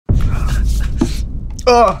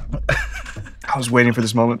Oh, I was waiting for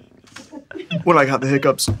this moment when I got the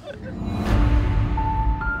hiccups.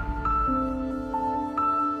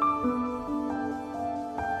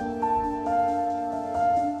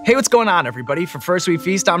 Hey, what's going on, everybody? For First We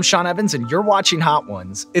Feast, I'm Sean Evans, and you're watching Hot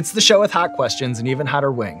Ones. It's the show with hot questions and even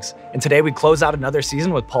hotter wings. And today we close out another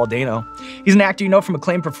season with Paul Dano. He's an actor you know from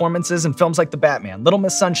acclaimed performances in films like The Batman, Little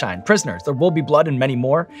Miss Sunshine, Prisoners, There Will Be Blood, and many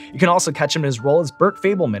more. You can also catch him in his role as Burt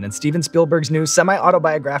Fabelman in Steven Spielberg's new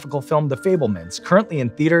semi-autobiographical film, The Fabelmans, currently in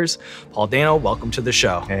theaters. Paul Dano, welcome to the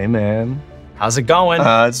show. Hey, man. How's it going?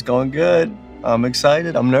 It's going good. I'm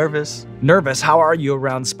excited. I'm nervous. Nervous? How are you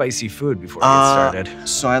around spicy food before we get started?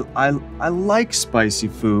 So I like spicy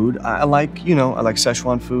food. I like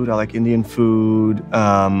Szechuan food. I like Indian food.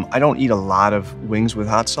 I don't eat a lot of wings with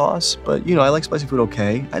hot sauce, but I like spicy food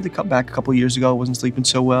okay. I had to cut back a couple years ago. I wasn't sleeping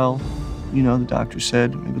so well. The doctor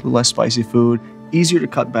said maybe a little less spicy food. Easier to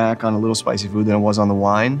cut back on a little spicy food than it was on the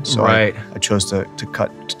wine. So right. I chose to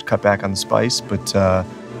cut back on the spice, but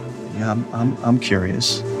yeah, I'm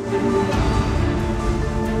curious.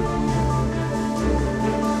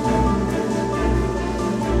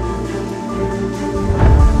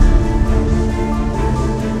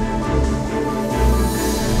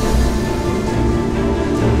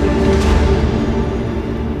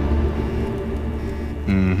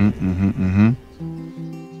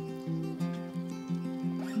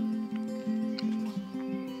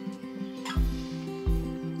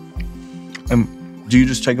 Do you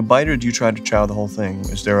just take a bite, or do you try to chow the whole thing?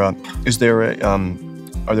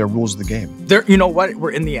 Are there rules of the game? You know what?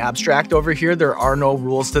 We're in the abstract over here. There are no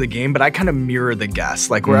rules to the game, but I kind of mirror the guests.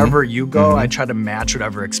 Like wherever you go, I try to match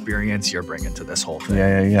whatever experience you're bringing to this whole thing.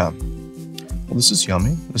 Yeah. Well, this is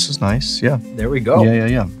yummy. This is nice. Yeah. There we go.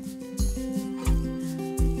 Yeah.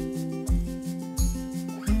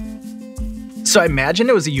 So I imagine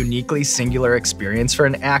it was a uniquely singular experience for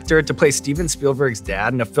an actor to play Steven Spielberg's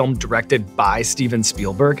dad in a film directed by Steven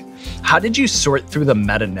Spielberg. How did you sort through the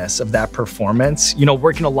meta-ness of that performance,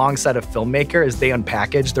 working alongside a filmmaker as they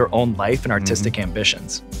unpackage their own life and artistic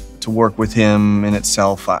ambitions? To work with him in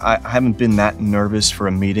itself, I haven't been that nervous for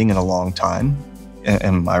a meeting in a long time.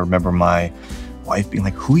 And I remember my wife being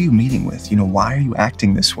like, who are you meeting with? Why are you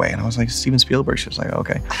acting this way? And I was like, Steven Spielberg. She was like,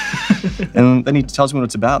 okay. And then he tells me what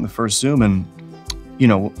it's about in the first Zoom. And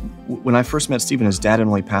when I first met Steven, his dad had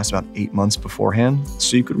only passed about 8 months beforehand.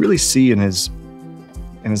 So you could really see in his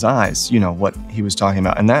eyes, what he was talking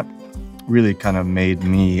about. And that really kind of made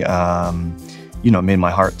me, made my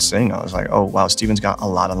heart sing. I was like, oh, wow, Steven's got a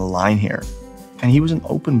lot on the line here. And he was an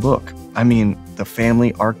open book. I mean, the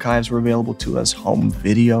family archives were available to us, home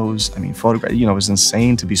videos, photographs. It was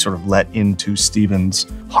insane to be sort of let into Steven's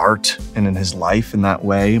heart and in his life in that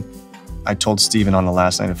way. I told Steven on the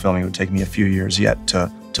last night of filming it would take me a few years yet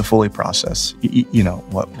to fully process,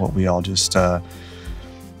 what we all just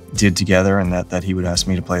did together, and that he would ask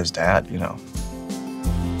me to play his dad,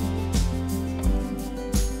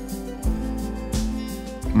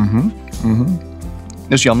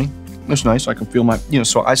 It's yummy. It's nice. I can feel my,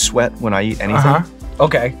 so I sweat when I eat anything.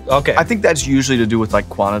 Okay. I think that's usually to do with like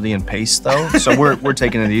quantity and pace though. So we're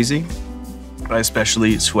taking it easy. But I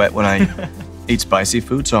especially sweat when I eat spicy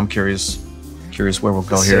food, so I'm curious where we'll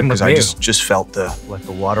go here, because I just felt the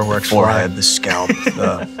waterworks forehead, the scalp,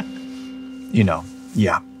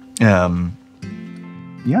 yeah.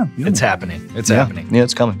 It's happening. It's happening. Yeah,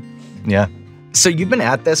 it's coming. Yeah. So you've been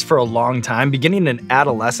at this for a long time, beginning in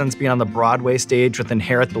adolescence, being on the Broadway stage with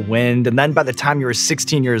Inherit the Wind, and then by the time you were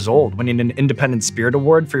 16 years old, winning an Independent Spirit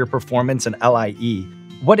Award for your performance in LIE.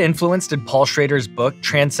 What influence did Paul Schrader's book,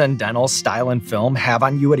 Transcendental Style in Film, have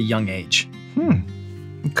on you at a young age?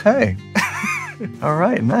 Okay. All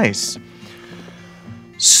right, nice.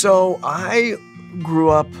 So I grew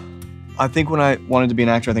up, I think when I wanted to be an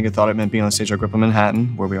actor, I think I thought it meant being on the stage. I grew up in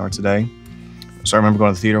Manhattan, where we are today. So I remember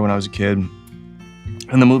going to the theater when I was a kid.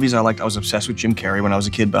 And the movies I liked, I was obsessed with Jim Carrey when I was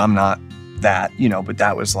a kid, but I'm not that, but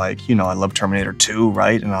that was like, I love Terminator 2,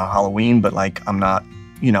 right? And Halloween, but like, I'm not,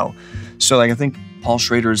 So like, I think Paul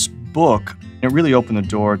Schrader's book, it really opened the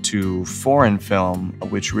door to foreign film,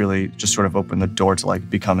 which really just sort of opened the door to like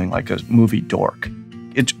becoming like a movie dork.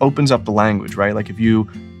 It opens up the language, right? Like if you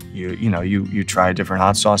try different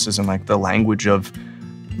hot sauces and like the language of,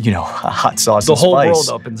 hot sauce the and whole spice, world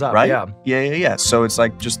opens up, right? Yeah. So it's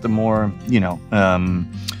like just the more, you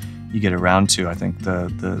get around to, I think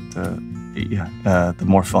the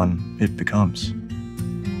more fun it becomes.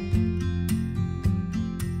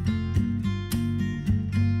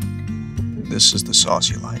 This is the sauce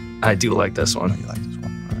you like. I do like this one. Oh, you like this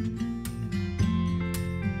one. All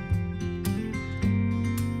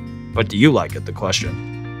right. But do you like it, the question?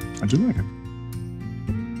 I do like it.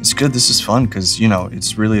 good. This is fun because, you know,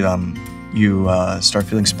 it's really, you start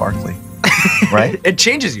feeling sparkly, right? It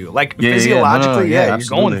changes you. Like Yeah, physiologically, yeah, you're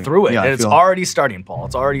absolutely. going through it. Yeah, And it's already starting, Paul.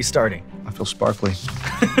 It's already starting. I feel sparkly.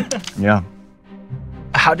 Yeah.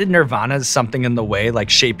 How did Nirvana's Something in the Way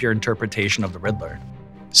like shape your interpretation of the Riddler?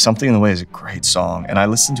 Something in the Way is a great song. And I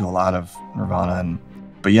listened to a lot of Nirvana.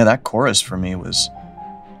 But yeah, that chorus for me was,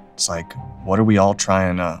 it's like, what are we all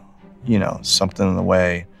trying to, you know, something in the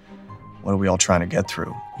way, what are we all trying to get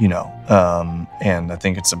through, you know? And I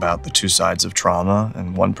think it's about the two sides of trauma.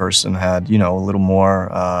 And one person had, you know, a little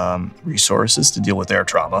more resources to deal with their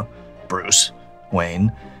trauma, Bruce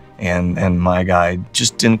Wayne. And my guy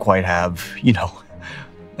just didn't quite have, you know,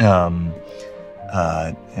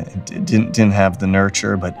 didn't have the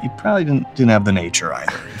nurture, but he probably didn't have the nature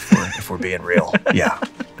either, if we're being real. Yeah.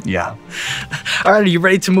 All right, are you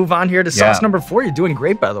ready to move on here to sauce number 4? You're doing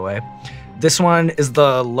great, by the way. This one is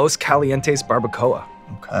the Los Calientes Barbacoa.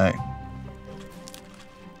 Okay.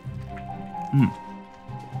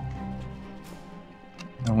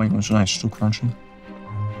 That wing was nice, still crunchy.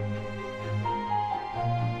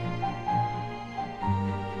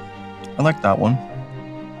 I like that one.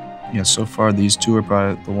 Yeah, so far these two are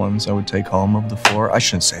probably the ones I would take home of the 4. I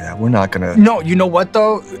shouldn't say that. We're not gonna. No, you know what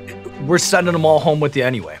though? We're sending them all home with you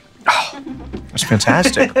anyway. Oh, that's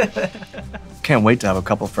fantastic. Can't wait to have a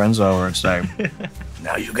couple friends over and say,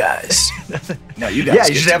 now you guys. Yeah,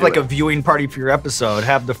 you should have like a viewing party for your episode,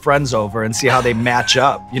 have the friends over and see how they match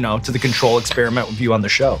up, you know, to the control experiment with you on the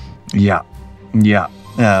show. Yeah.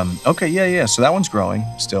 Okay, yeah. So that one's growing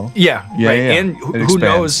still. Yeah. Right. And who expands.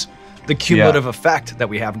 knows the cumulative effect that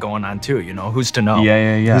we have going on too, you know? Who's to know?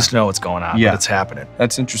 Yeah. Who's to know what's going on, but it's happening.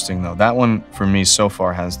 That's interesting though. That one for me so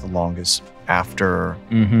far has the longest after,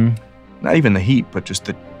 not even the heat, but just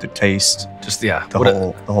the taste. Just,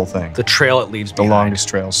 the whole thing. The trail it leaves behind. The longest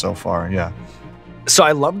trail so far, yeah. So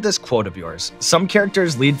I love this quote of yours. Some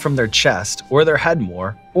characters lead from their chest or their head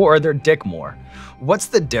more or their dick more. What's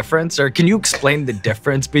the difference, or can you explain the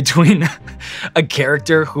difference between a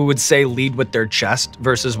character who would say lead with their chest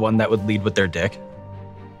versus one that would lead with their dick?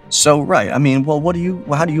 So, right. I mean, well,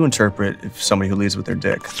 how do you interpret if somebody who leads with their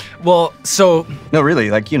dick? Well, so no,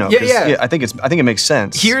 really, like, you know, yeah. I think it makes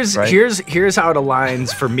sense. Here's how it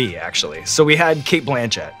aligns for me, actually. So we had Cate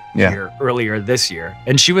Blanchett here earlier this year,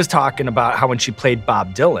 and she was talking about how when she played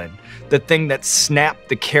Bob Dylan, the thing that snapped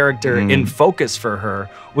the character in focus for her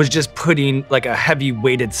was just putting like a heavy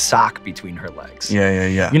weighted sock between her legs.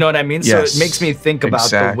 Yeah. You know what I mean? Yes. So it makes me think about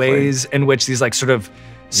the ways in which these like sort of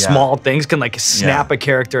small things can like snap a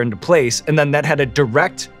character into place. And then that had a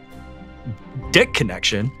direct dick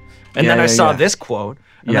connection. And then I saw this quote,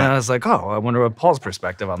 and then I was like, oh, I wonder what Paul's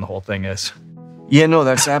perspective on the whole thing is. Yeah, no,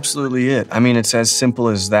 that's absolutely it. I mean, it's as simple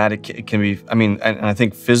as that. It can be, I mean, and I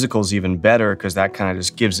think physical's even better because that kind of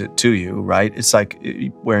just gives it to you, right? It's like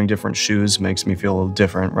wearing different shoes makes me feel a little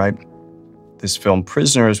different, right? This film,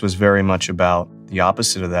 Prisoners, was very much about the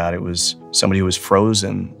opposite of that. It was somebody who was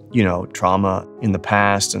frozen, you know, trauma in the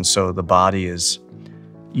past. And so the body is,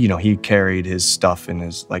 you know, he carried his stuff in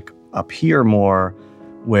his, like, up here more,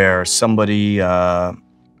 where somebody,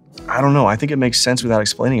 I don't know. I think it makes sense without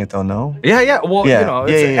explaining it, though, no? Yeah. Well, you know,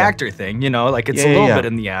 it's an actor thing, you know, like it's a little bit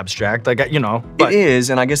in the abstract, like, you know. But. It is,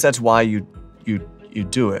 and I guess that's why you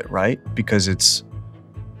do it, right? Because it's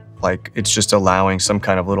like, it's just allowing some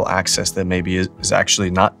kind of little access that maybe is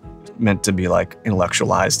actually not meant to be like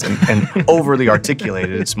intellectualized and overly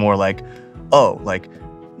articulated. It's more like, oh, like,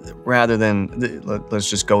 rather than let's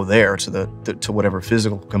just go there to whatever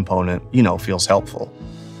physical component, you know, feels helpful.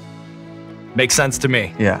 Makes sense to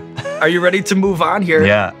me. Yeah. Are you ready to move on here?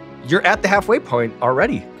 Yeah. You're at the halfway point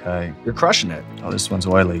already. Okay. You're crushing it. Oh, this one's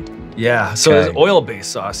oily. Yeah. So there's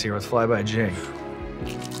oil-based sauce here with Fly by Jing.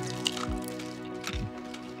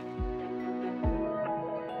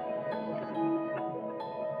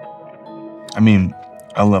 I mean,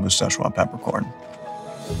 I love a Szechuan peppercorn.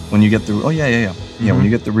 When you get the, when you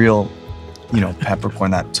get the real, you know,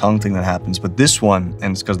 peppercorn, that tongue thing that happens. But this one,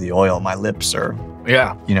 and it's because of the oil, my lips are,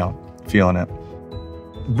 you know, feeling it.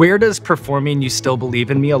 Where does performing You Still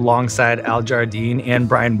Believe in Me alongside Al Jardine and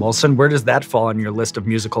Brian Wilson, where does that fall on your list of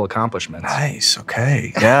musical accomplishments? Nice,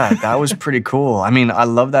 okay. Yeah, that was pretty cool. I mean, I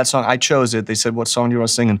love that song. I chose it. They said, what song do you want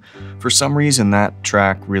to sing? And for some reason, that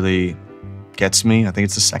track really gets me. I think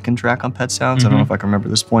it's the second track on Pet Sounds. I don't know if I can remember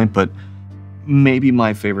this point, but maybe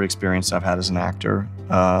my favorite experience I've had as an actor,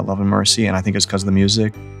 Love and Mercy, and I think it's because of the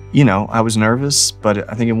music. You know, I was nervous, but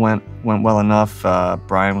I think it went well enough.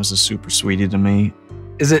 Brian was a super sweetie to me.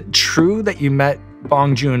 Is it true that you met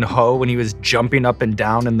Bong Joon-ho when he was jumping up and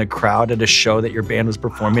down in the crowd at a show that your band was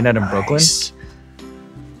performing at in Brooklyn?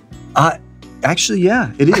 Actually,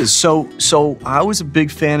 yeah, it is. So I was a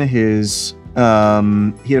big fan of his. He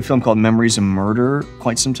had a film called Memories of Murder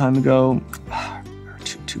quite some time ago.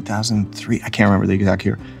 2003, I can't remember the exact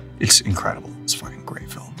year. It's incredible. It's a fucking great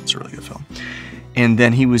film. It's a really good film. And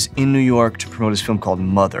then he was in New York to promote his film called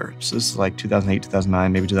Mother. So this is like 2008,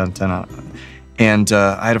 2009, maybe 2010. And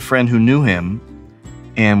I had a friend who knew him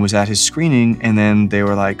and was at his screening, and then they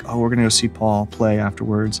were like, oh, we're gonna go see Paul play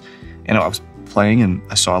afterwards. And I was playing, and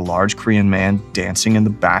I saw a large Korean man dancing in the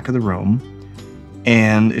back of the room,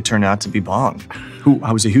 and it turned out to be Bong, who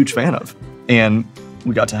I was a huge fan of. And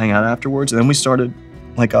we got to hang out afterwards, and then we started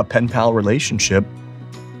like a pen pal relationship.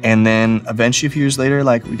 And then eventually a few years later,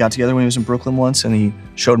 like we got together when he was in Brooklyn once, and he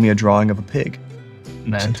showed me a drawing of a pig.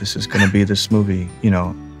 Man. Said, this is gonna be this movie, you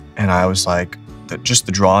know? And I was like, just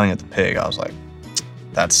the drawing of the pig, I was like,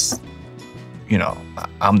 that's, you know,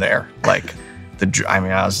 I'm there. Like,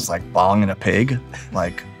 I was just like, Bong and a pig?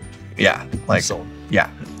 Like, yeah, like, Sold. Yeah,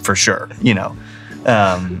 for sure, you know?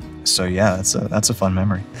 So yeah, that's a fun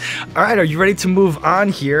memory. All right, are you ready to move on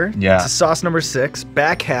here? Yeah. To sauce number 6,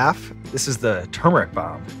 back half. This is the turmeric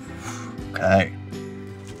bomb. Okay.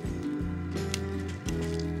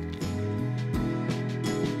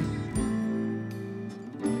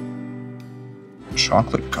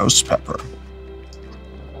 Chocolate ghost pepper.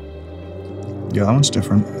 Yeah, that one's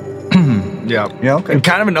different. Yeah. Yeah, okay. And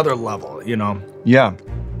kind of another level, you know? Yeah.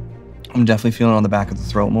 I'm definitely feeling it on the back of the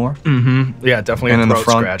throat more. Mm-hmm. Yeah, definitely And a in the throat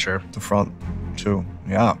front, scratcher. The front, too.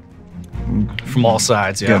 Yeah. From all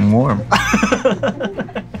sides, yeah. Getting warm.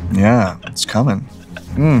 Yeah, it's coming.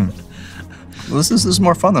 Well, this is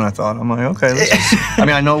more fun than I thought. I'm like, okay. I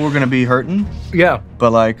mean, I know we're going to be hurting, Yeah.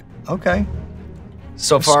 but like, okay.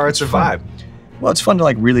 So far, it's a fun. vibe. Well, it's fun to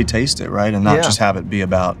like really taste it, right? And not Yeah. just have it be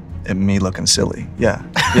about me looking silly. Yeah,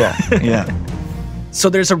 yeah, yeah. So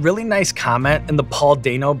there's a really nice comment in the Paul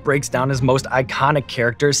Dano breaks down his most iconic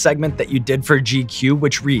characters segment that you did for GQ,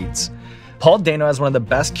 which reads, Paul Dano has one of the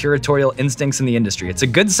best curatorial instincts in the industry. It's a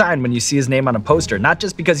good sign when you see his name on a poster, not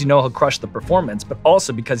just because you know he'll crush the performance, but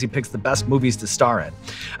also because he picks the best movies to star in.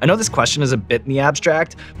 I know this question is a bit in the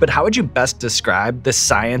abstract, but how would you best describe the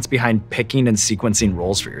science behind picking and sequencing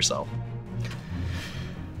roles for yourself?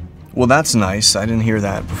 Well, that's nice. I didn't hear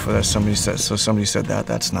that before. Somebody said that.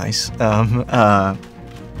 That's nice. I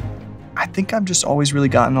think I've just always really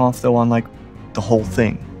gotten off though on like the whole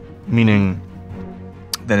thing, meaning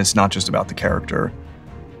that it's not just about the character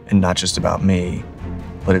and not just about me,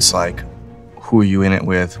 but it's like, who are you in it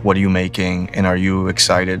with? What are you making? And are you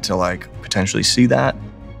excited to like potentially see that?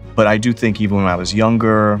 But I do think even when I was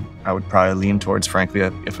younger, I would probably lean towards, frankly,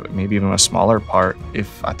 if maybe even a smaller part,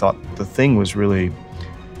 if I thought the thing was really,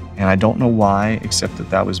 and I don't know why, except that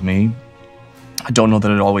that was me. I don't know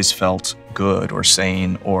that it always felt good or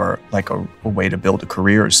sane or like a way to build a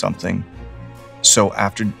career or something. So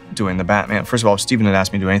after doing the Batman, first of all, if Steven had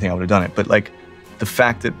asked me to do anything, I would have done it. But like the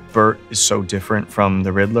fact that Burt is so different from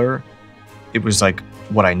the Riddler, it was like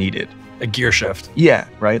what I needed. A gear shift. Yeah,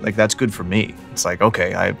 right? Like that's good for me. It's like,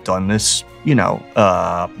 okay, I've done this, you know,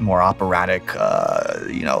 more operatic,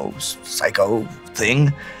 you know, psycho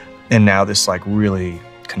thing. And now this like really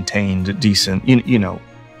contained, decent, you know,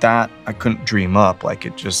 that I couldn't dream up. Like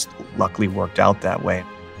it just luckily worked out that way.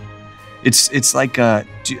 It's like, I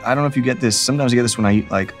don't know if you get this. Sometimes I get this when I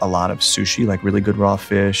eat like a lot of sushi, like really good raw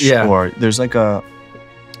fish. Yeah. Or there's like a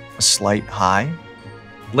slight high.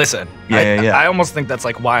 Listen, Yeah. I almost think that's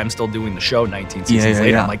like why I'm still doing the show 19 seasons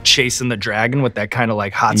later. Yeah. I'm like chasing the dragon with that kind of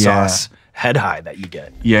like hot sauce head high that you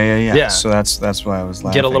get. Yeah. So that's why I was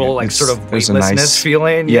laughing. Get a little like sort of there's a weightlessness nice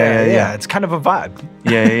feeling. Yeah. It's kind of a vibe.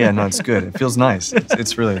 Yeah. No, it's good. It feels nice.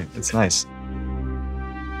 It's nice.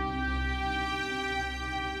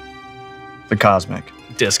 The Cosmic.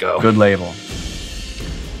 Disco. Good label.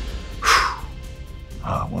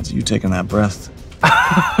 Once you taking that breath.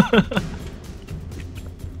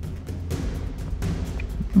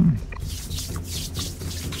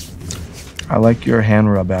 I like your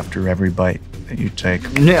hand rub after every bite that you take.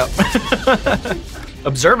 Yeah.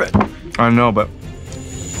 Observe it. I know, but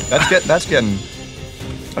that's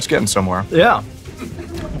getting somewhere. Yeah.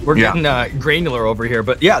 We're getting granular over here,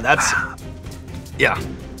 but yeah, that's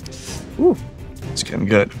Ooh, it's getting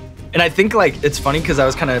good. And I think like it's funny because I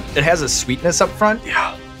was it has a sweetness up front.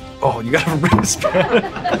 Yeah. Oh, you gotta respect.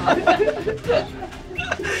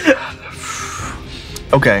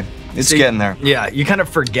 Okay, it's getting there. Yeah, you kind of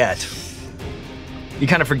forget.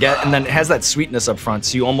 And then it has that sweetness up front,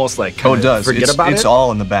 so you almost like Oh, it does. forget about it. It's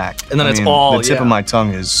all in the back. And then the tip of my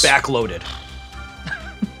tongue is backloaded.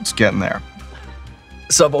 It's getting there.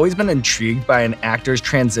 So I've always been intrigued by an actor's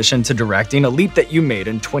transition to directing, a leap that you made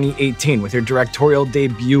in 2018 with your directorial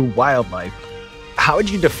debut, Wildlife. how would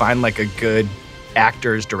you define like a good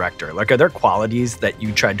actor's director? Like, are there qualities that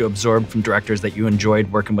you tried to absorb from directors that you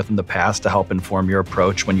enjoyed working with in the past to help inform your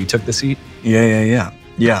approach when you took the seat? Yeah.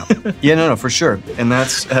 No, for sure. And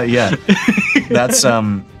that's that's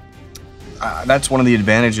one of the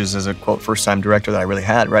advantages as a quote first-time director that I really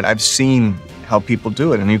had. Right, I've seen how people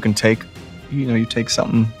do it, and you can take, you take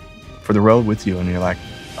something for the road with you, and you're like,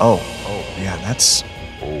 oh yeah, it's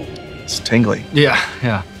tingly.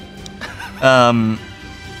 Yeah.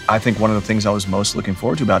 I think one of the things I was most looking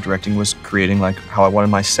forward to about directing was creating like how I wanted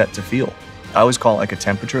my set to feel. I always call it like a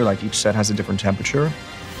temperature, like each set has a different temperature.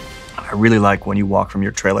 I really like when you walk from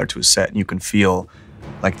your trailer to a set and you can feel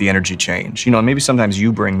like the energy change. Maybe sometimes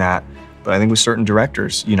you bring that, but I think with certain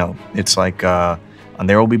directors, it's like on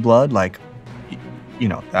There Will Be Blood, like,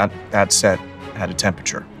 that set had a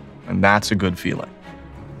temperature, and that's a good feeling.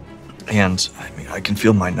 And I mean, I can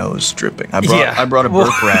feel my nose dripping. I brought a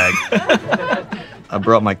burp rag. I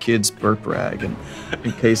brought my kid's burp rag in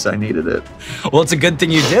case I needed it. Well, it's a good thing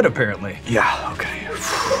you did, apparently. Yeah, okay.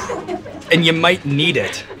 And you might need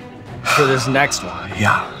it for this next one.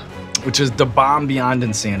 Yeah. Which is the bomb beyond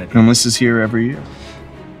insanity. And this is here every year.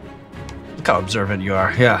 Look how observant you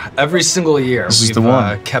are. Yeah, every single year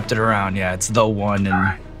we've kept it around. Yeah, it's the one,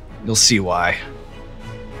 and you'll see why.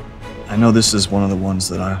 I know this is one of the ones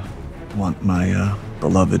that I want my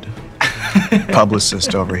beloved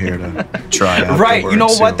publicist over here to try out. Right, you know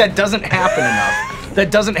what? That doesn't happen enough. That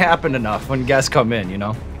doesn't happen enough when guests come in,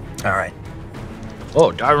 All right.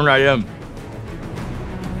 Oh, diving right in.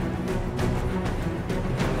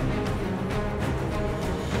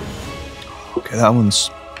 Okay, that one's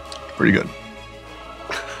pretty good.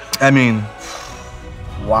 I mean,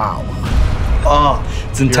 wow. Oh,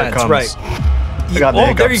 it's intense, right? I got the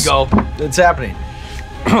hiccups. There you go. It's happening.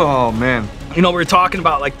 Oh, man. We were talking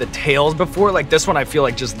about like the tails before. Like this one, I feel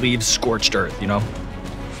like just leaves scorched earth,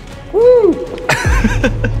 Woo!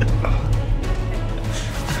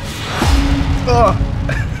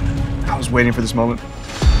 I was waiting for this moment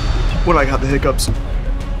when I got the hiccups.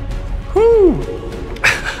 Woo!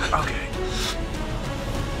 Okay.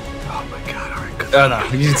 Oh my God! All right, good. Oh no,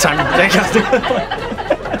 you need time to take out the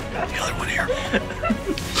other one here.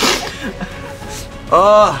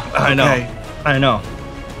 I know.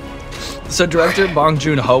 So director Bong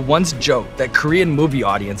Joon-ho once joked that Korean movie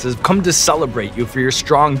audiences come to celebrate you for your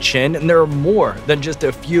strong chin, and there are more than just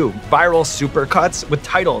a few viral supercuts with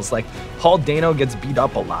titles like Paul Dano gets beat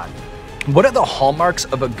up a lot. What are the hallmarks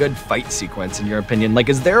of a good fight sequence in your opinion? Like,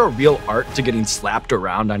 is there a real art to getting slapped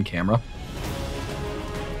around on camera?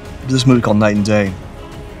 This movie called Night and Day,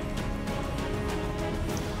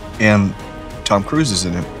 and Tom Cruise is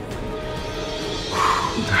in it.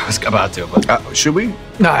 I was about to, but should we?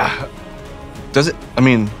 Nah. Does it? I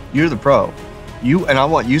mean, you're the pro. You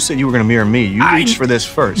said you were gonna mirror me. You reached for this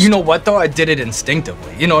first. You know what though? I did it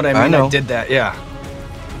instinctively. You know what I mean? I know. I did that, yeah.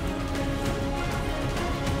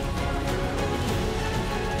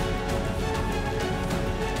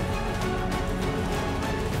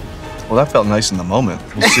 Well, that felt nice in the moment.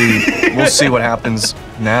 We'll see. We'll see what happens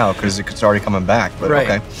now because it's already coming back. But right.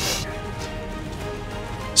 Okay.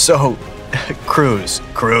 So, Cruise.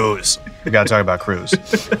 We gotta talk about Cruise.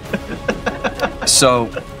 So,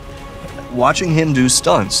 watching him do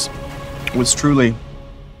stunts was truly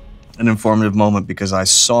an informative moment because I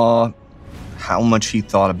saw how much he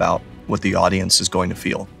thought about what the audience is going to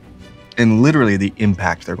feel and literally the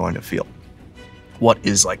impact they're going to feel. What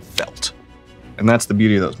is like felt. And that's the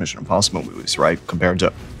beauty of those Mission Impossible movies, right? Compared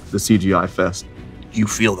to the CGI fest. You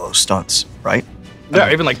feel those stunts, right?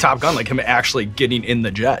 Yeah, even like Top Gun, like him actually getting in the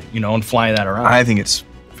jet, and flying that around. I think it's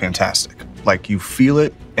fantastic. Like you feel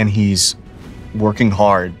it and he's working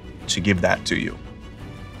hard to give that to you.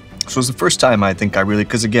 So it was the first time I think I really,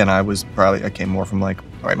 because again, I came more from like,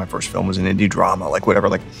 all right, my first film was an indie drama, like whatever,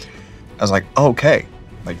 like, I was like, oh, okay,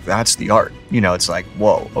 like that's the art. It's like,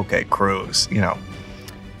 whoa, okay, Cruise,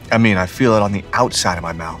 I mean, I feel it on the outside of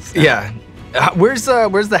my mouth. Yeah. Where's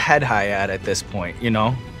the head high at this point,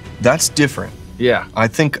 That's different. Yeah. I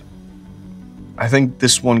think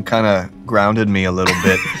this one kind of grounded me a little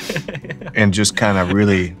bit and just kind of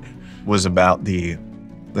really was about the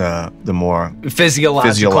more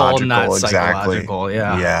physiological, not exactly. psychological.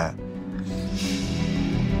 Yeah. Yeah.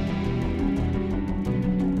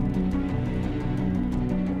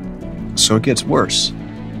 So it gets worse.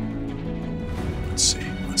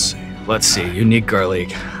 Let's see. Unique garlic.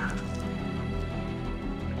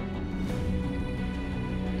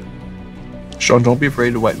 Sean, don't be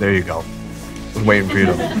afraid to wait. There you go. I was waiting for you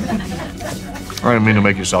to. I didn't mean to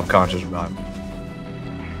make you self-conscious about it.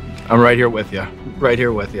 I'm right here with you. Right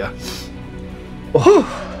here with you. Oh,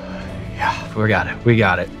 yeah. We got it. We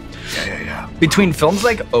got it. Yeah. Between films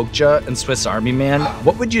like Okja and Swiss Army Man,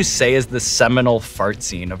 what would you say is the seminal fart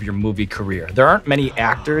scene of your movie career? There aren't many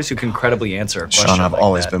actors who can credibly answer a question Sean, I've like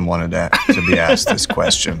always that. been wanted to be asked this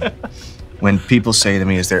question. When people say to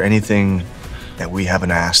me, is there anything that we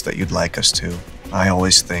haven't asked that you'd like us to? I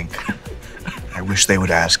always think, I wish they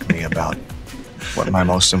would ask me about what my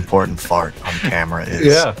most important fart on camera is.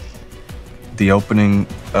 Yeah. The opening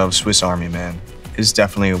of Swiss Army Man is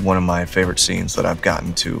definitely one of my favorite scenes that I've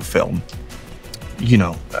gotten to film. You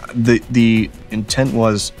know, the intent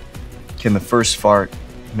was, can the first fart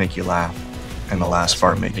make you laugh and the last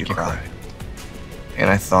fart make you cry? And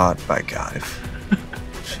I thought, by God,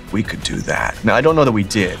 if we could do that. Now, I don't know that we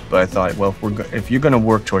did, but I thought, well, if you're gonna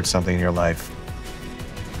work towards something in your life,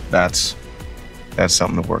 that's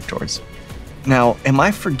something to work towards. Now, am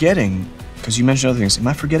I forgetting, because you mentioned other things, am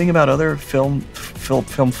I forgetting about other film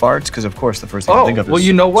farts? Because of course the first thing I think of is well,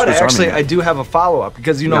 you know what? Swiss Army Actually, Man. I do have a follow-up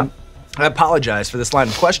because, you know, I apologize for this line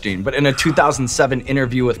of questioning, but in a 2007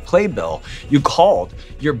 interview with Playbill, you called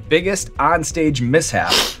your biggest onstage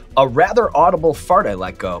mishap a rather audible fart I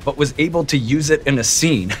let go, but was able to use it in a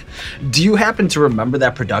scene. Do you happen to remember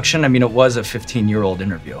that production? I mean, it was a 15-year-old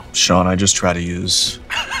interview. Sean, I just try to use,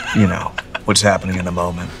 you know, what's happening in the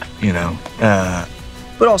moment, you know.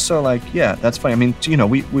 But also, like, yeah, that's funny. I mean, you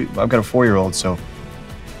know, I've got a 4-year-old, so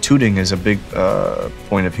tooting is a big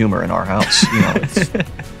point of humor in our house. You know, it's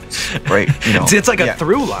great. You know, It's like a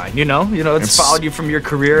through line, you know? It's followed you from your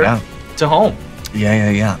career to home.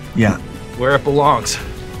 Yeah. Where it belongs.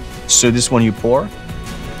 So this one you pour?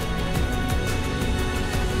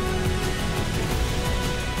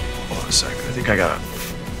 Hold on a second. I think I gotta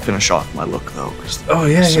finish off my look though. Oh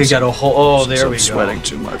yeah, you got a whole. Oh, there we go. Sweating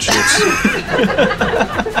too much.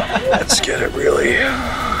 Let's get it really.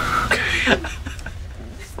 Okay.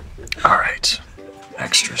 All right.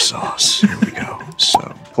 Extra sauce. Here we go. So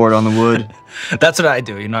pour it on the wood. That's what I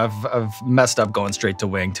do. You know, I've messed up going straight to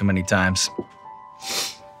wing too many times.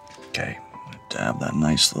 Okay. Dab that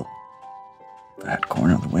nice little fat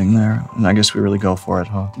corner of the wing there. And I guess we really go for it,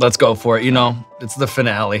 huh? Let's go for it. You know, it's the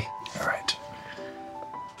finale. All right.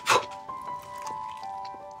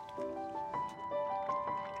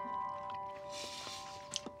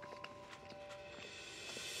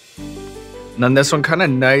 And then this one kind of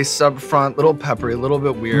nice up front, little peppery, a little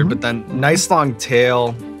bit weird, but then nice long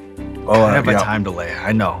tail. Oh, I have a time delay.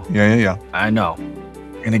 I know. Yeah. I know.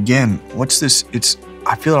 And again, what's this?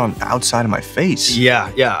 I feel it on the outside of my face.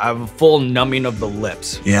 Yeah. I have a full numbing of the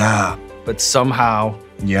lips. Yeah. But somehow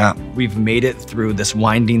we've made it through this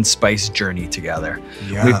winding spice journey together.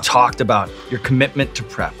 Yeah. We've talked about your commitment to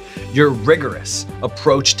prep, your rigorous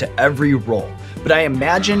approach to every role. But I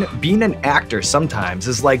imagine being an actor sometimes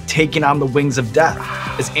is like taking on the wings of death.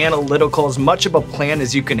 As analytical, as much of a plan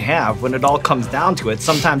as you can have, when it all comes down to it,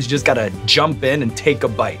 sometimes you just gotta jump in and take a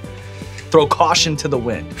bite. Throw caution to the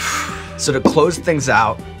wind. So to close things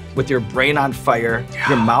out, with your brain on fire,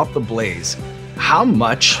 your mouth ablaze, how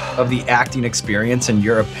much of the acting experience, in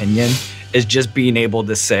your opinion, is just being able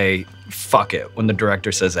to say, fuck it, when the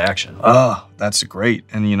director says action? Oh, that's great.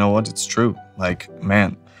 And you know what? It's true. Like,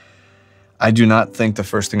 man, I do not think the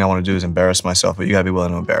first thing I want to do is embarrass myself, but you gotta be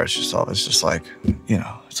willing to embarrass yourself. It's just like, you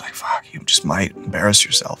know, it's like, fuck, you just might embarrass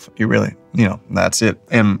yourself. You really, you know, that's it.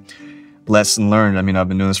 And lesson learned. I mean, I've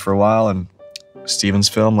been doing this for a while, and Steven's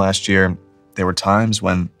film last year, there were times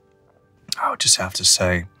when I would just have to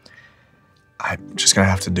say, I'm just gonna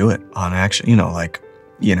have to do it on action, you know, like,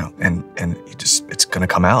 you know, and you just, it's gonna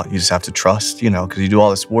come out. You just have to trust, you know, because you do all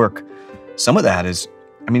this work. Some of that is,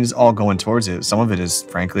 I mean, it's all going towards it. Some of it is,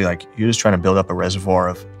 frankly, like, you're just trying to build up a reservoir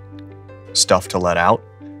of stuff to let out,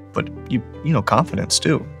 but you know, confidence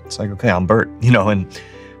too. It's like, okay, I'm Burt, you know, and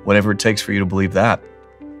whatever it takes for you to believe that.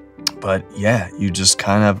 But yeah, you just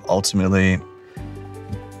kind of ultimately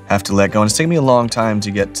have to let go. And it's taken me a long time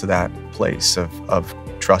to get to that place of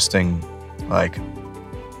trusting, like,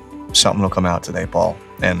 something will come out today, Paul,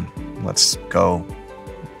 and let's go,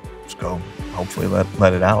 hopefully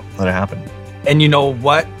let it out, let it happen. And you know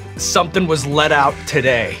what? Something was let out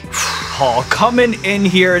today. Paul coming in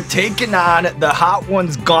here, taking on the Hot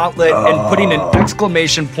Ones gauntlet and putting an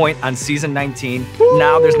exclamation point on season 19.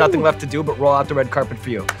 Now there's nothing left to do but roll out the red carpet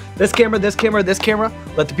for you. This camera, this camera, this camera.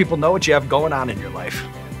 Let the people know what you have going on in your life.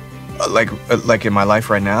 Like in my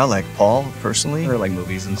life right now, like Paul personally, Or like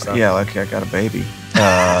movies and stuff. yeah, like I got a baby.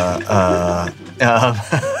 Yeah.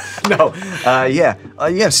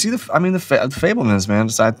 See the Fabelmans, man.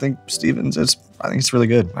 I think Steven's. I think it's really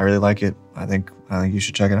good. I really like it. I think you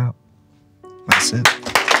should check it out. That's it.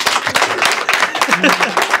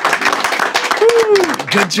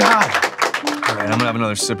 Good job. All right, I'm gonna have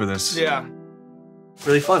another sip of this. Yeah.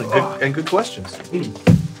 Really fun and good questions.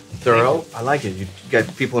 Thorough. I like it. You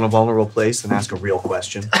get people in a vulnerable place and ask a real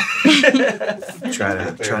question.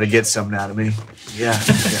 try to get something out of me. Yeah.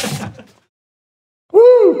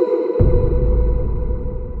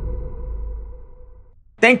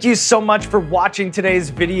 Thank you so much for watching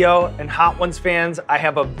today's video, and Hot Ones fans, I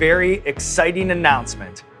have a very exciting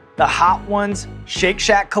announcement. The Hot Ones Shake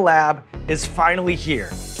Shack collab is finally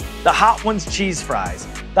here. The Hot Ones cheese fries,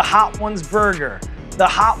 the Hot Ones burger, the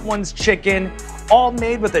Hot Ones chicken, all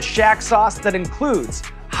made with a Shack sauce that includes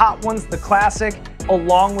Hot Ones the classic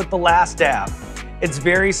along with the last dab. It's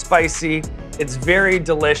very spicy, it's very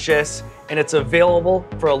delicious, and it's available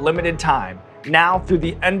for a limited time. Now through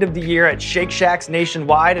the end of the year at Shake Shacks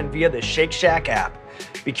nationwide and via the Shake Shack app.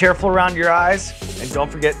 Be careful around your eyes, and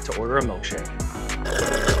don't forget to order a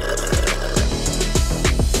milkshake.